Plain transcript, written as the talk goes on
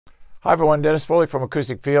Hi everyone, Dennis Foley from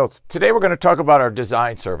Acoustic Fields. Today we're going to talk about our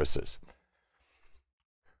design services.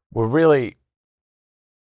 We're really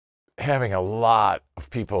having a lot of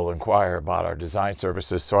people inquire about our design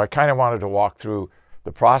services, so I kind of wanted to walk through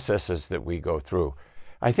the processes that we go through.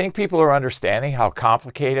 I think people are understanding how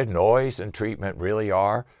complicated noise and treatment really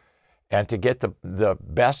are, and to get the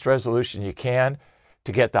best resolution you can,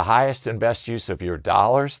 to get the highest and best use of your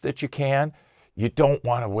dollars that you can, you don't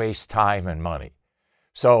want to waste time and money.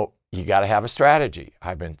 So you got to have a strategy.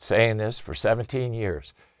 I've been saying this for 17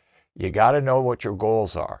 years. You got to know what your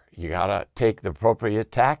goals are. You got to take the appropriate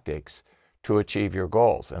tactics to achieve your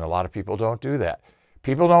goals. And a lot of people don't do that.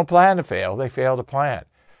 People don't plan to fail. They fail to plan.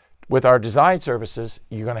 With our design services,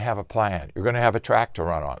 you're going to have a plan. You're going to have a track to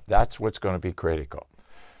run on. That's what's going to be critical.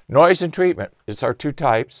 Noise and treatment. It's our two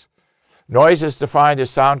types. Noise is defined as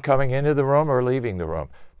sound coming into the room or leaving the room.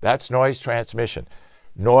 That's noise transmission.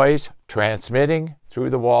 Noise transmitting through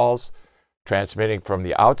the walls, transmitting from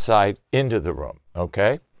the outside into the room,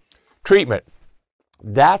 okay? Treatment,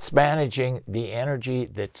 that's managing the energy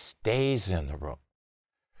that stays in the room.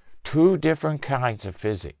 Two different kinds of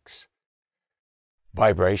physics,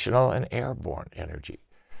 vibrational and airborne energy.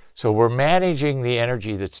 So we're managing the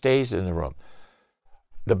energy that stays in the room.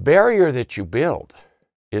 The barrier that you build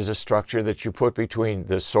is a structure that you put between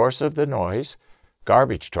the source of the noise,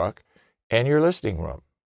 garbage truck, and your listening room,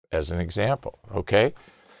 as an example, okay?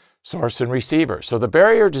 Source and receiver. So the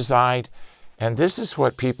barrier designed, and this is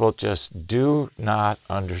what people just do not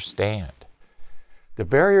understand. The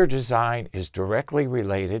barrier design is directly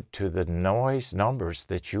related to the noise numbers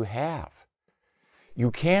that you have. You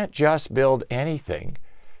can't just build anything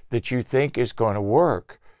that you think is going to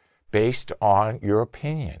work based on your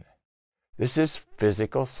opinion. This is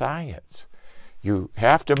physical science. You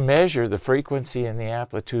have to measure the frequency and the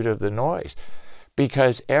amplitude of the noise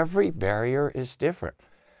because every barrier is different.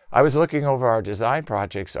 I was looking over our design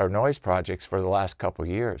projects, our noise projects for the last couple of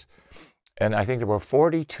years, and I think there were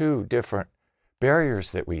 42 different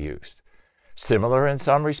barriers that we used. Similar in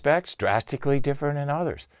some respects, drastically different in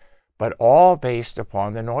others, but all based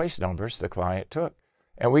upon the noise numbers the client took.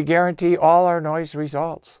 And we guarantee all our noise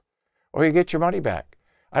results, or you get your money back.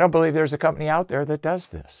 I don't believe there's a company out there that does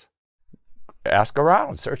this. Ask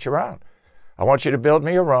around, search around. I want you to build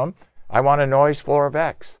me a room. I want a noise floor of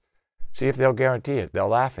X. See if they'll guarantee it. They'll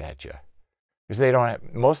laugh at you because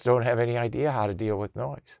most don't have any idea how to deal with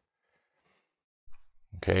noise.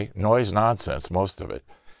 Okay, noise nonsense, most of it.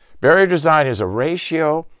 Barrier design is a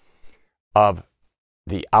ratio of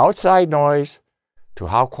the outside noise to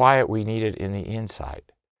how quiet we need it in the inside.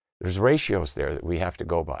 There's ratios there that we have to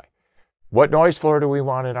go by. What noise floor do we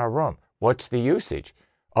want in our room? What's the usage?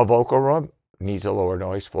 A vocal room needs a lower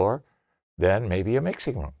noise floor than maybe a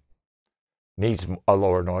mixing room. Needs a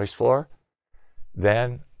lower noise floor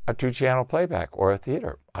than a 2-channel playback or a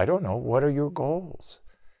theater. I don't know. What are your goals?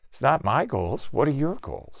 It's not my goals. What are your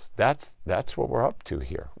goals? That's what we're up to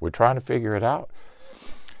here. We're trying to figure it out.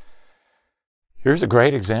 Here's a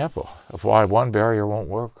great example of why one barrier won't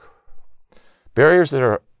work. Barriers that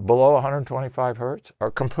are below 125 hertz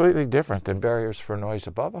are completely different than barriers for noise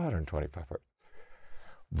above 125 hertz.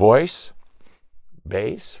 Voice,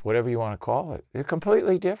 bass, whatever you want to call it, they're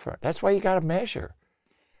completely different. That's why you got to measure.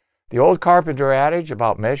 The old carpenter adage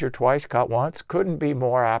about measure twice, cut once couldn't be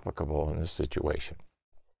more applicable in this situation.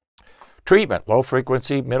 Treatment, low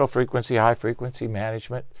frequency, middle frequency, high frequency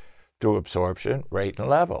management through absorption, rate, and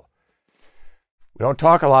level. We don't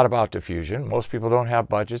talk a lot about diffusion. Most people don't have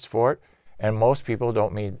budgets for it, and most people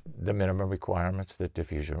don't meet the minimum requirements that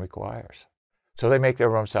diffusion requires. So they make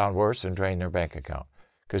their room sound worse and drain their bank account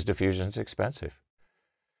because diffusion is expensive.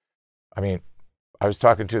 I mean, I was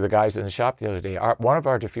talking to the guys in the shop the other day. One of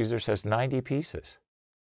our diffusers has 90 pieces.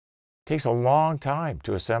 It takes a long time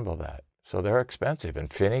to assemble that. So they're expensive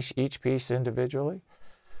and finish each piece individually.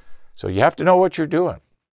 So you have to know what you're doing.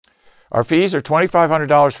 Our fees are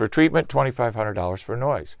 $2,500 for treatment, $2,500 for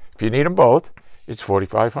noise. If you need them both, it's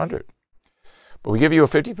 $4,500. But we give you a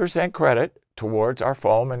 50% credit towards our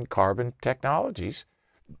foam and carbon technologies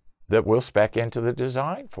that we'll spec into the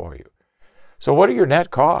design for you. So what are your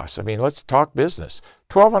net costs? I mean, let's talk business.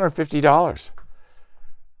 $1,250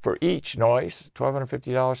 for each noise,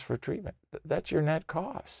 $1,250 for treatment. That's your net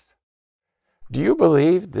cost. Do you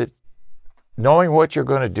believe that knowing what you're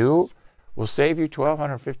going to do will save you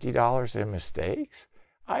 $1,250 in mistakes?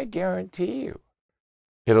 I guarantee you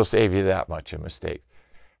it'll save you that much in mistakes.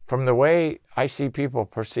 From the way I see people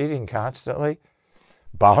proceeding constantly,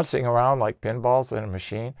 bouncing around like pinballs in a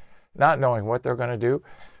machine, not knowing what they're going to do.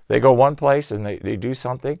 They go one place and they do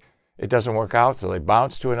something. It doesn't work out, so they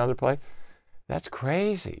bounce to another place. That's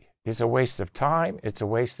crazy. is a waste of time, it's a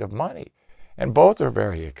waste of money. And both are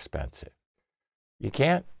very expensive. You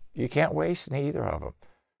can't waste neither of them.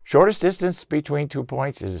 Shortest distance between 2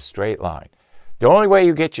 points is a straight line. The only way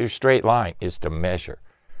you get your straight line is to measure.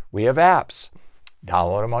 We have apps.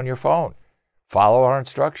 Download them on your phone. Follow our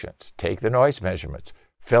instructions. Take the noise measurements.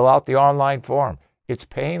 Fill out the online form. It's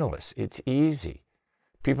painless. It's easy.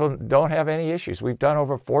 People don't have any issues. We've done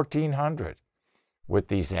over 1,400 with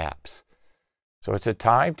these apps. So it's a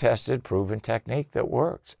time-tested, proven technique that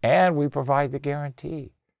works. And we provide the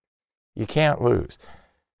guarantee. You can't lose.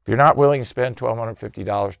 If you're not willing to spend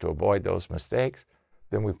 $1,250 to avoid those mistakes,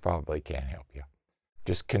 then we probably can't help you.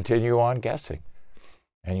 Just continue on guessing,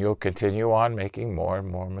 and you'll continue on making more and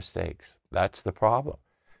more mistakes. That's the problem.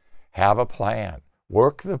 Have a plan.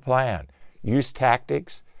 Work the plan. Use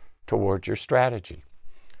tactics towards your strategy.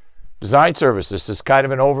 Design service. This is kind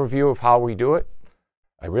of an overview of how we do it.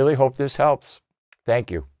 I really hope this helps. Thank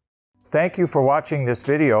you. Thank you for watching this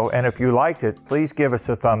video, and if you liked it, please give us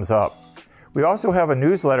a thumbs up. We also have a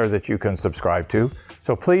newsletter that you can subscribe to,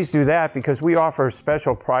 so please do that because we offer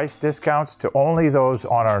special price discounts to only those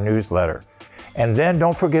on our newsletter. And then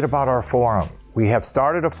don't forget about our forum. We have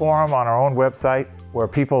started a forum on our own website where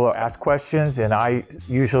people ask questions, and I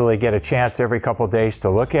usually get a chance every couple of days to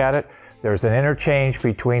look at it. There's an interchange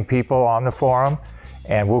between people on the forum,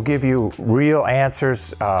 and we'll give you real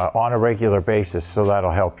answers on a regular basis, so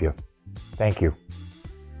that'll help you. Thank you.